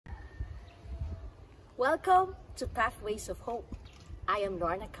Welcome to Pathways of Hope. I am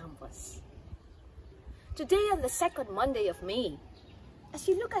Lorna Campos. Today on the second Monday of May, as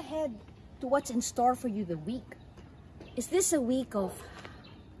you look ahead to what's in store for you the week, is this a week of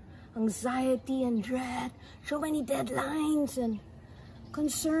anxiety and dread, so many deadlines and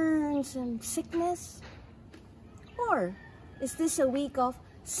concerns and sickness? Or is this a week of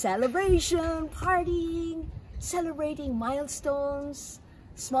celebration, partying, celebrating milestones,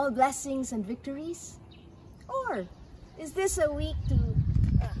 small blessings and victories? Or is this a week to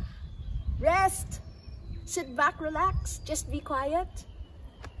rest, sit back, relax, just be quiet?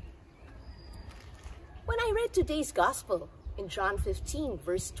 When I read today's gospel in John 15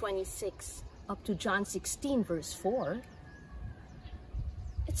 verse 26 up to John 16 verse 4,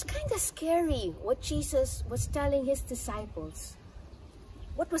 it's kind of scary what Jesus was telling his disciples.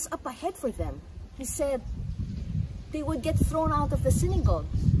 What was up ahead for them? He said they would get thrown out of the synagogues.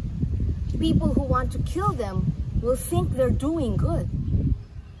 People who want to kill them will think they're doing good.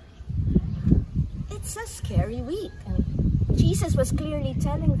 It's a scary week. And Jesus was clearly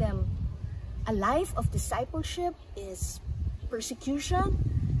telling them a life of discipleship is persecution.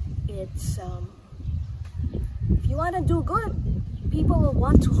 It's, if you want to do good, people will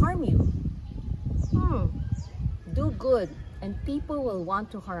want to harm you. Do good and people will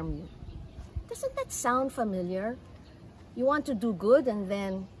want to harm you. Doesn't that sound familiar? You want to do good and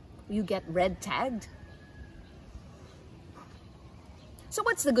then you get red tagged? So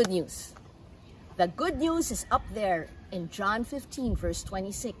what's the good news? The good news is up there in John 15 verse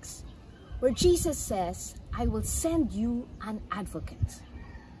 26, where Jesus says, I will send you an advocate.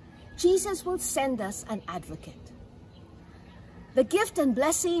 Jesus will send us an advocate. The gift and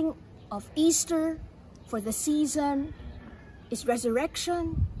blessing of Easter for the season is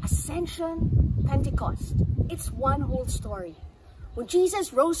resurrection, ascension, Pentecost. It's one whole story. When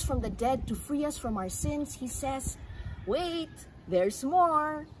Jesus rose from the dead to free us from our sins, he says, wait, there's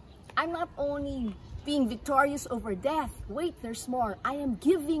more. I'm not only being victorious over death. Wait, there's more. I am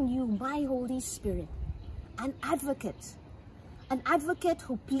giving you my Holy Spirit, an advocate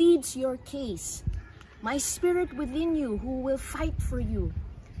who pleads your case, my Spirit within you who will fight for you,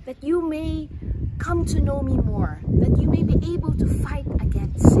 that you may come to know me more, that you may be able to fight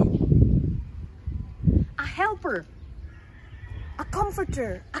against sin. A helper, a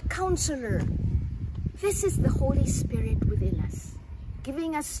comforter, a counselor. This is the Holy Spirit within us,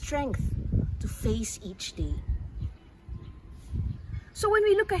 giving us strength to face each day. So when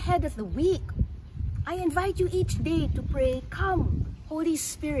we look ahead at the week, I invite you each day to pray, come, Holy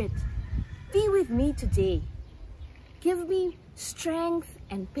Spirit, be with me today. Give me strength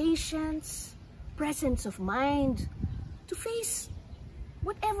and patience, presence of mind to face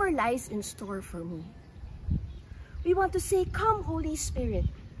whatever lies in store for me. We want to say, come, Holy Spirit,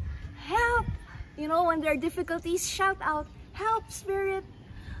 help. You know, when there are difficulties, shout out, help, Spirit.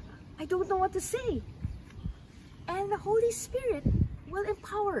 I don't know what to say. And the Holy Spirit will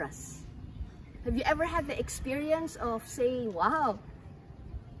empower us. Have you ever had the experience of saying, wow,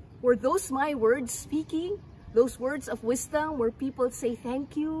 were those my words speaking? Those words of wisdom where people say,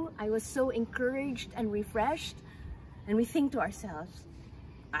 thank you. I was so encouraged and refreshed. And we think to ourselves,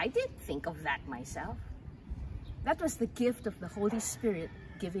 I didn't think of that myself. That was the gift of the Holy Spirit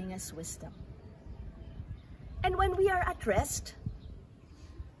giving us wisdom. And when we are at rest,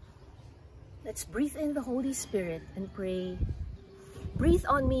 let's breathe in the Holy Spirit and pray, breathe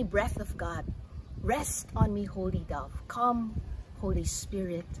on me, breath of God. Rest on me, Holy Dove. Come, Holy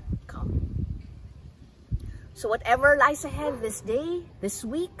Spirit, come. So whatever lies ahead this day, this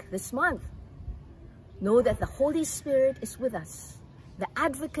week, this month, know that the Holy Spirit is with us, the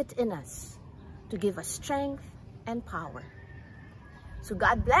advocate in us, to give us strength and power. So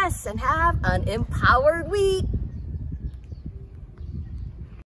God bless and have an empowered week.